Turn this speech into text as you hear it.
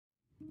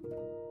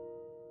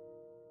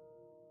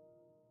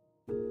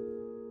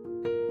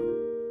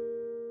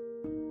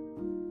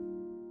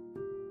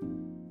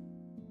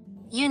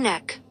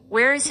Eunuch,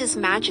 where is His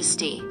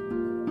Majesty?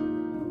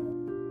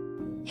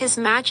 His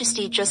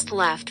Majesty just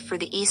left for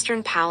the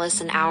Eastern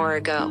Palace an hour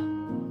ago.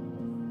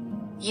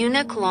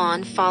 Eunuch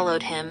Lon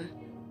followed him.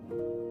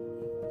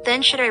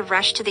 Then should I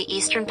rush to the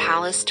Eastern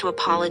Palace to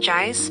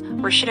apologize,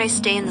 or should I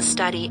stay in the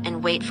study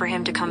and wait for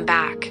him to come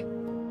back?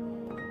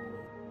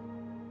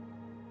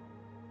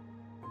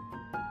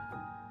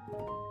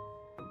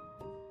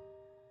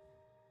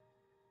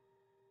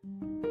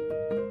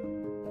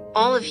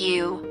 All of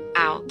you,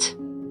 out.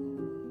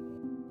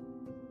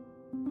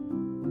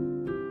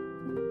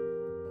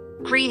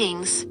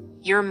 Greetings,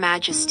 Your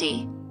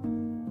Majesty.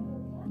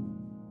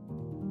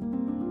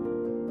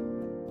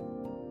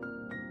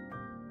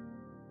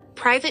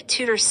 Private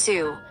Tutor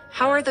Sue,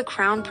 how are the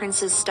Crown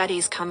Prince's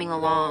studies coming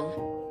along?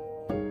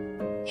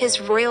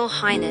 His Royal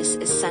Highness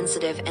is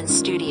sensitive and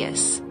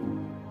studious.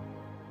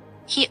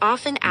 He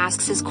often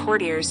asks his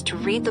courtiers to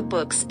read the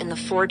books in the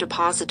 4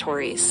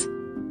 depositories.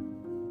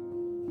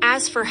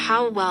 As for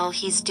how well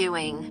he's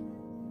doing,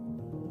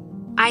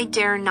 I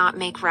dare not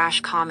make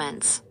rash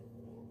comments.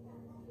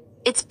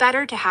 It's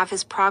better to have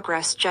his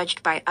progress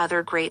judged by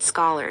other great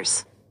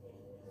scholars.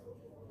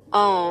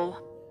 Oh,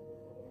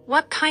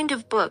 what kind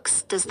of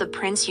books does the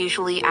prince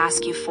usually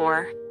ask you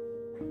for?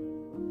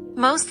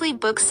 Mostly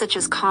books such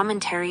as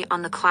commentary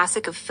on the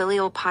classic of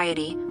filial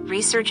piety,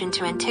 research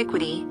into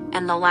antiquity,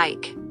 and the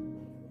like.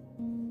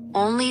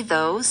 Only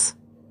those?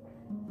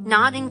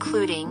 Not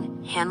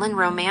including Hanlon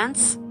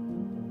romance?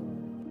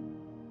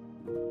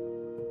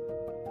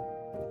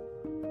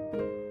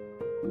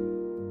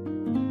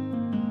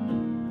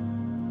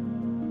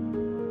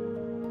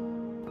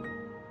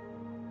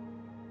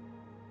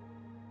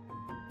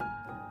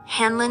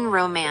 Hanlon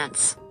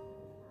romance.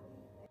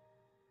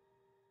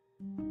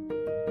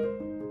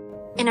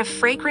 In a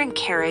fragrant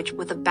carriage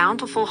with a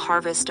bountiful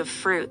harvest of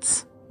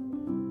fruits,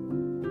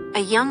 a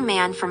young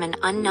man from an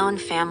unknown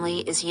family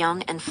is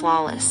young and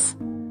flawless,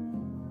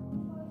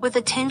 with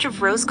a tinge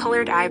of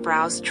rose-colored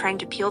eyebrows trying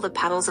to peel the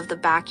petals of the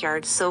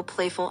backyard, so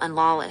playful and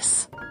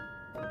lawless.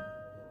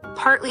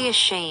 Partly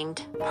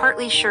ashamed,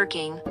 partly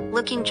shirking,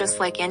 looking just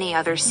like any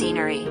other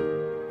scenery.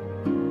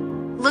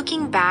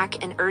 Looking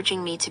back and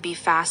urging me to be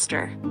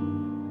faster.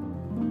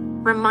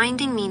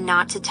 Reminding me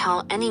not to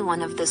tell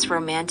anyone of this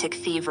romantic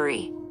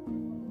thievery.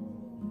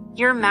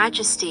 Your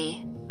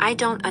Majesty, I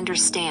don't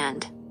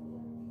understand.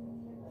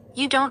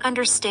 You don't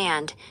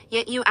understand,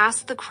 yet you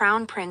ask the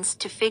Crown Prince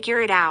to figure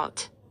it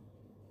out.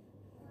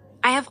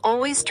 I have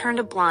always turned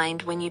a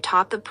blind when you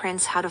taught the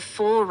prince how to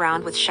fool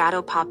around with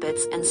shadow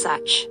puppets and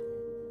such.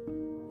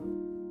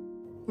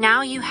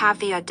 Now you have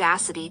the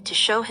audacity to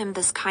show him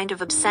this kind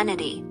of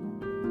obscenity.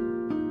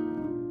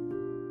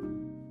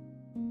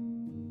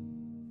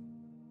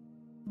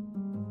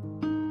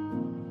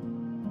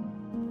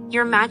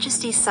 Your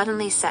Majesty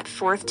suddenly set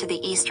forth to the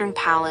Eastern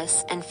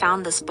Palace and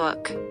found this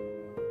book.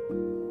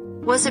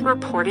 Was it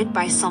reported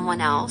by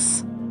someone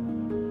else?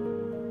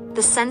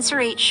 The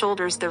censorate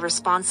shoulders the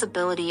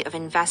responsibility of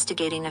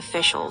investigating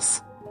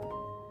officials.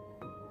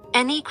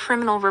 Any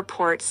criminal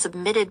report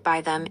submitted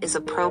by them is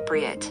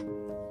appropriate.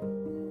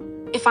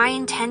 If I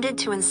intended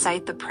to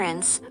incite the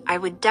prince, I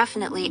would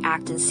definitely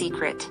act in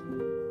secret.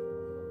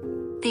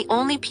 The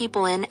only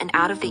people in and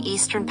out of the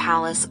Eastern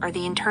Palace are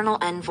the internal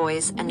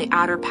envoys and the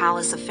outer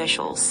palace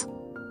officials.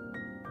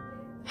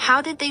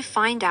 How did they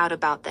find out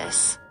about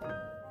this?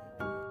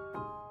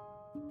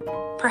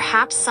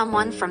 Perhaps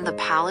someone from the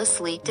palace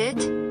leaked it?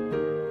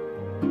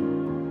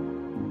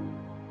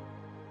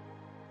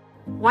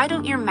 Why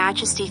don't Your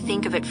Majesty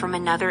think of it from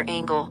another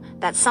angle,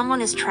 that someone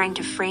is trying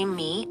to frame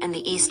me and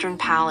the Eastern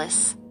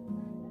Palace?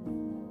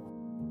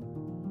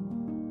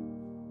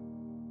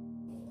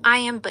 I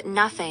am but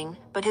nothing,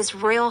 but His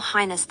Royal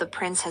Highness the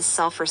Prince has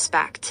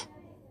self-respect.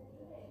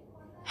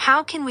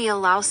 How can we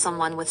allow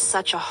someone with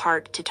such a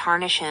heart to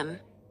tarnish him?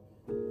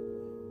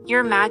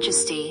 Your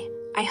Majesty,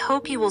 I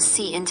hope you will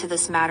see into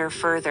this matter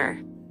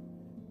further.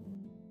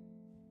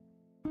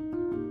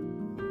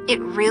 It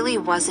really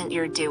wasn't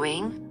your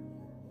doing?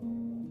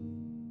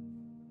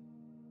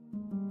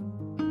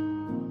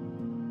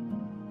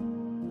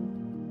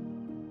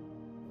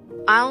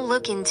 I'll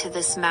look into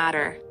this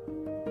matter.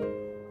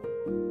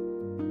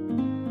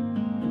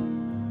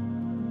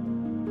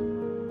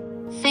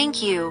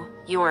 Thank you,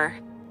 Your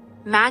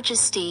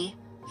Majesty,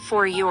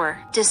 for your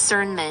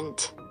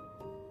discernment.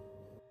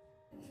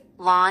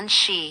 Lan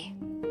Shi.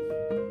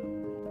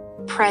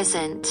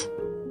 Present.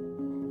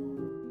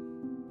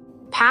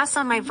 Pass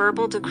on my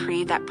verbal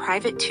decree that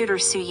Private Tutor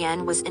Su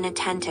Yan was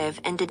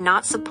inattentive and did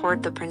not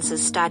support the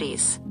prince's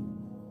studies.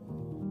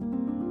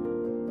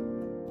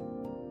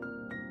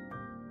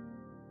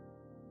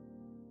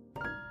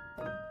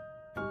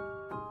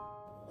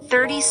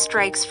 "30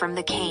 strikes from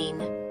the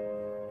cane.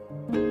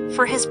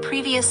 For his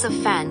previous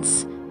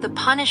offense, the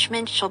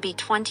punishment shall be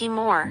 20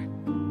 more.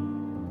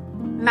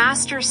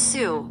 Master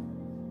Su.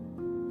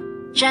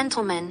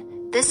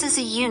 Gentlemen, this is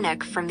a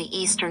eunuch from the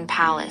Eastern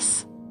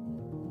Palace.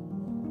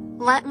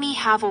 Let me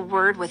have a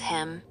word with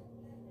him.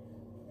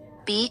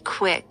 Be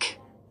quick.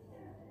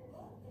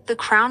 The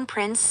Crown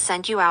Prince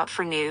sent you out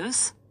for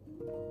news?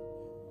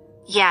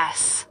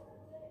 Yes.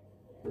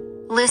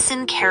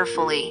 Listen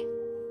carefully.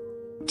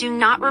 Do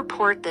not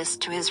report this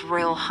to His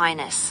Royal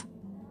Highness.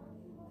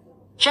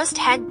 Just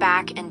head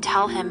back and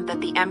tell him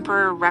that the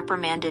Emperor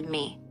reprimanded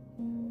me.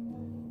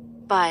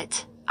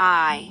 But,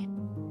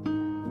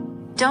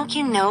 don't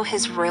you know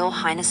His Royal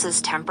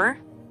Highness's temper?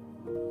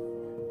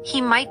 He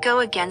might go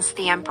against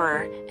the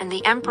Emperor, and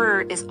the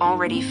Emperor is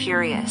already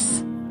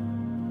furious.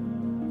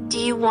 Do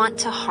you want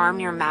to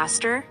harm your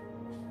master?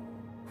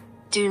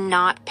 Do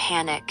not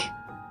panic.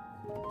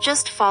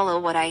 Just follow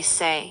what I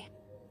say.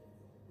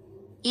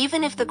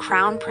 Even if the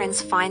Crown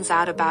Prince finds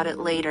out about it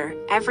later,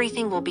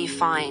 everything will be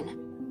fine.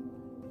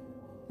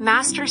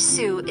 Master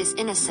Su is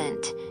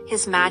innocent,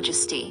 His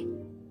Majesty.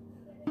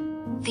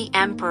 The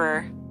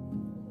Emperor,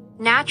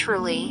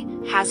 naturally,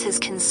 has his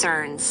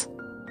concerns.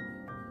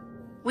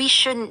 We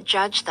shouldn't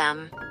judge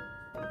them.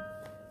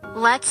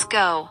 Let's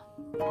go.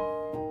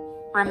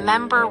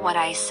 Remember what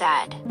I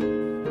said.